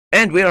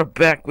And we are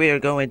back. We are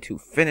going to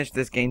finish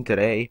this game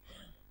today.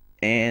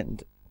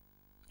 And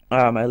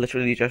I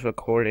literally just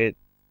recorded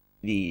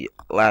the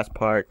last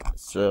part,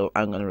 so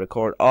I'm gonna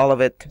record all of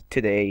it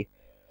today.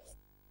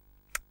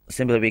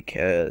 Simply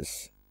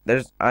because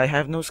I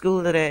have no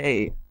school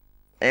today.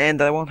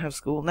 And I won't have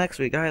school next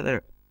week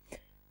either.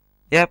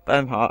 Yep,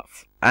 I'm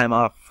off. I'm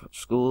off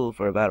school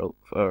for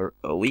for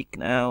a week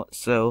now,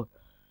 so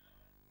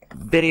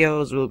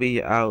videos will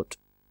be out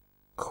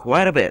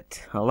quite a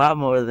bit. A lot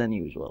more than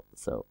usual,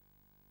 so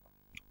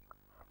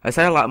I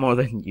say a lot more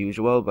than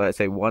usual, but I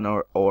say one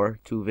or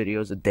two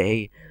videos a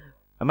day.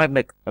 I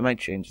might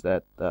change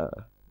that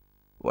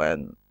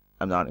when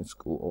I'm not in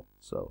school.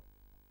 So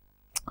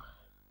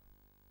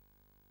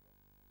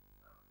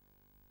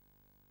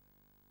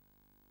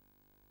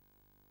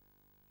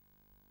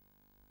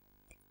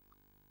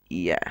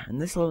yeah,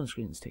 and this loading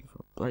screen is taking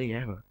for bloody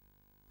ever.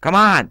 Come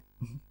on.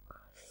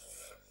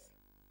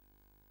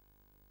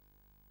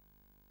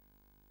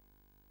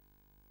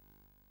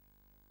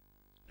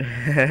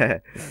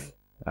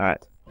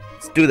 Alright,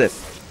 let's do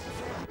this.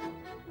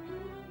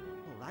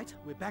 Alright,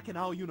 we're back in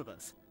our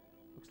universe.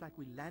 Looks like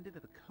we landed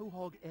at the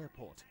Quahog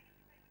Airport.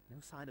 No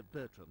sign of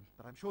Bertram,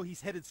 but I'm sure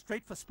he's headed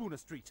straight for Spooner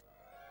Street.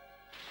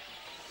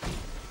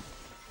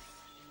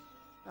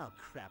 Oh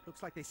crap,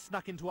 looks like they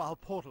snuck into our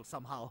portal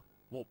somehow.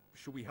 Well,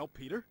 should we help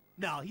Peter?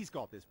 No, he's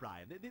got this,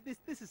 Brian.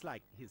 This is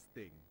like his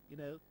thing, you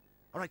know?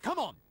 Alright, come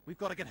on! We've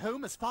got to get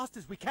home as fast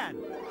as we can.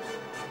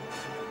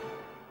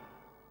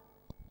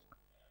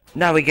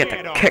 Now we get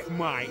to kick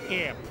my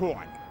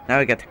airport. Now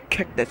we get to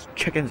kick this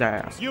chicken's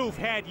ass. You've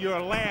had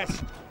your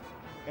last.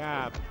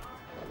 I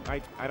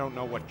don't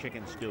know what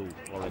chickens do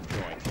or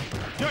enjoy.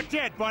 You're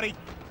dead, buddy.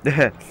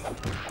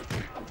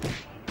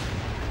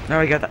 Now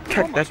we got to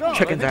kick this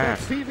chicken's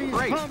ass.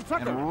 Great,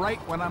 and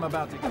right when I'm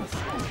about to get a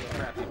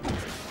crappy.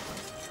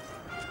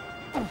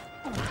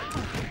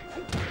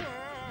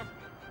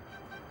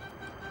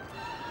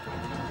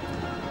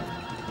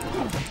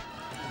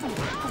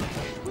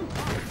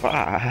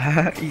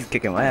 He's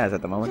kicking my ass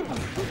at the moment.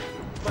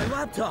 My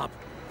laptop!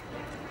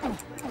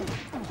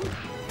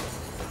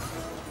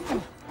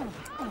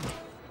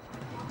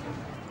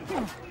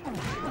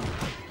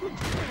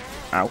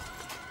 Ow.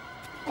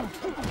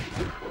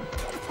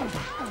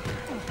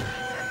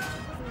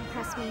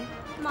 Impress me.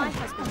 My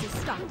husband is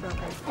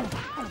stockbroker.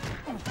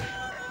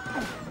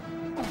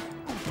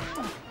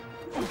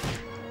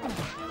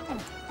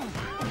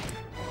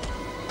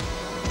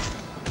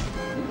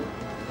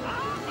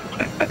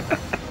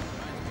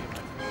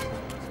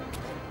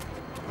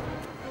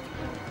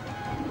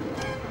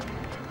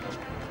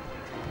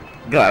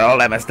 God,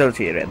 all I'm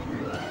associated.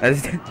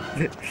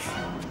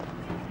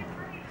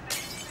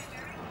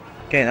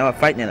 Okay, now we're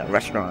fighting in a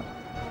restaurant.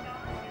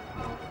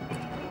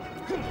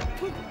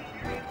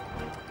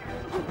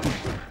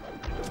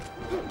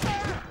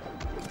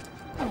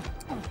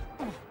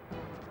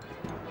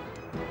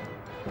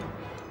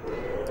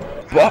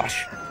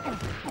 Bosh!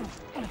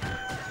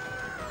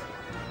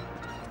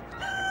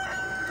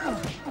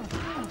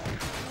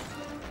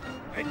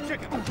 Hey,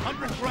 chicken,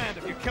 100 grand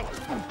if you kill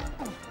him.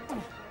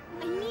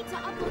 I need to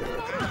upload a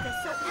photo of this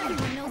so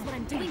everyone knows what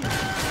I'm doing.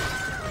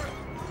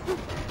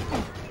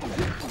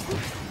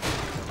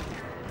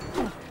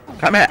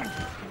 Come here!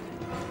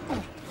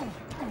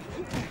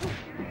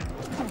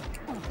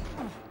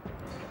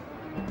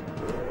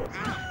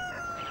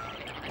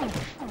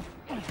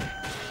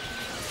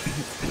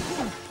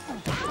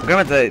 I'm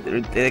gonna say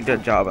they did a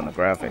good job on the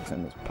graphics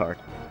in this part.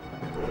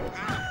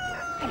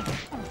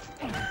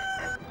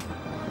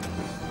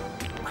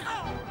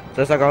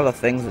 Just like all the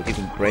things that you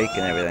can break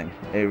and everything.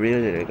 They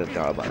really did a good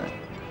job on it.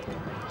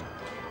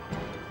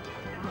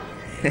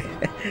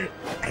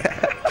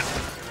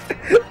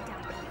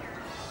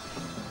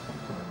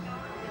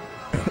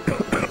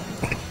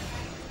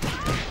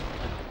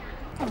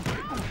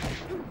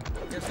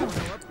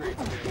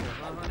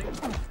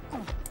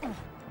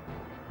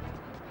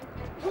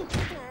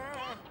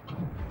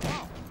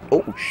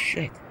 Oh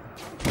shit.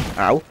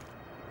 Ow.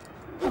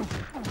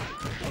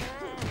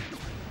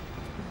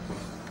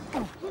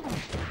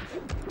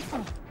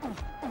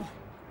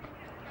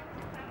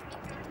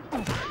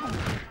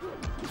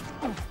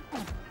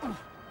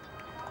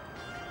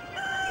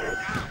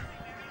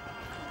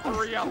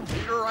 Hurry up,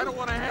 Peter. I don't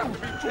want to have to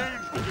be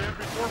changed again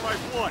before my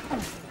flight.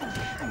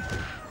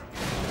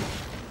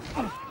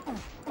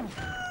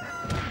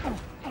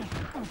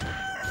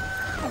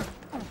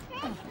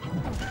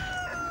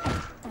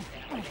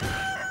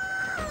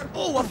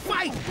 Oh, a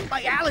fight!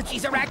 My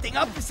allergies are acting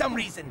up for some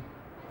reason.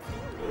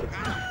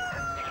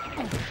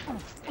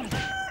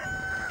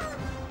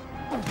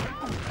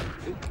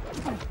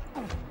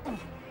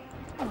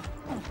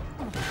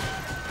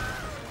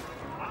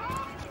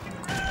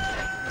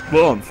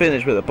 Boom,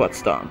 finish with a butt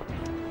stomp.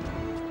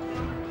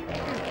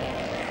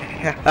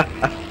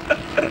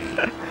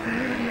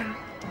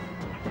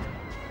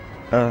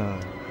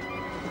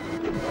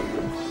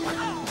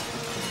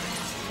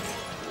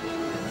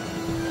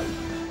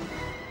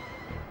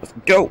 Let's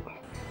go.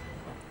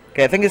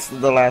 Okay, I think it's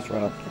the last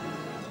round.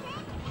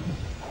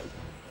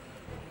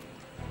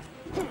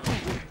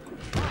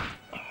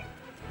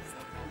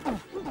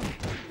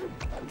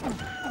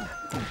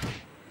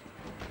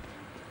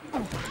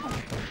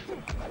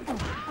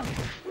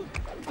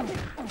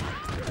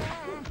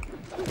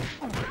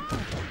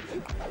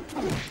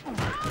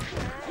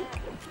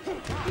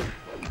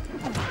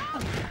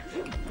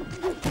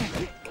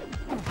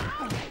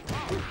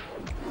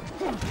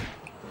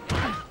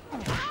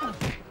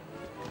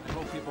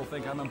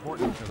 I'm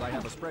important because I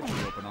have a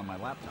spreadsheet open on my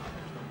laptop.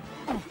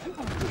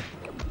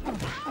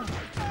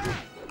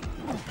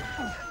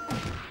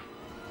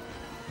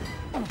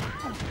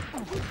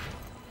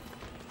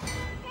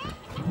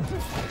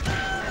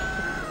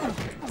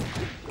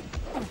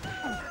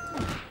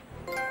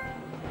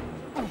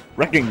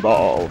 Wrecking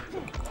ball.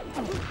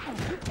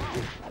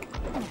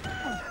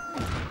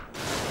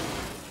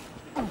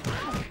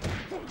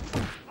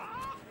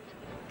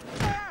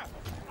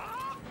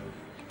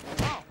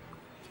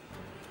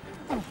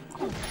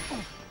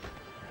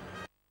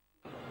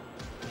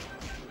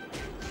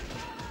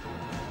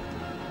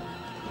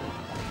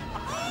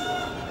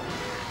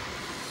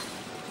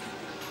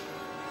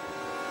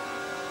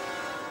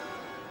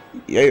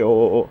 Yeah.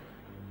 Alright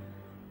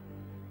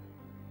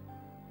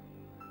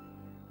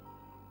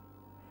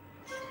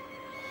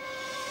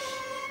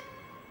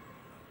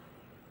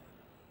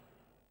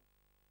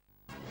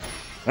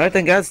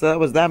then guys, that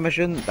was that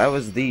mission. That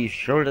was the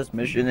shortest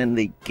mission in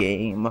the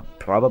game,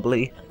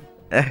 probably.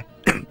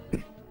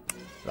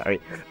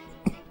 Sorry.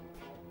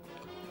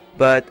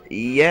 But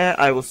yeah,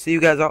 I will see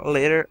you guys all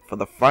later for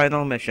the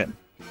final mission.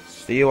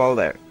 See you all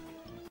there.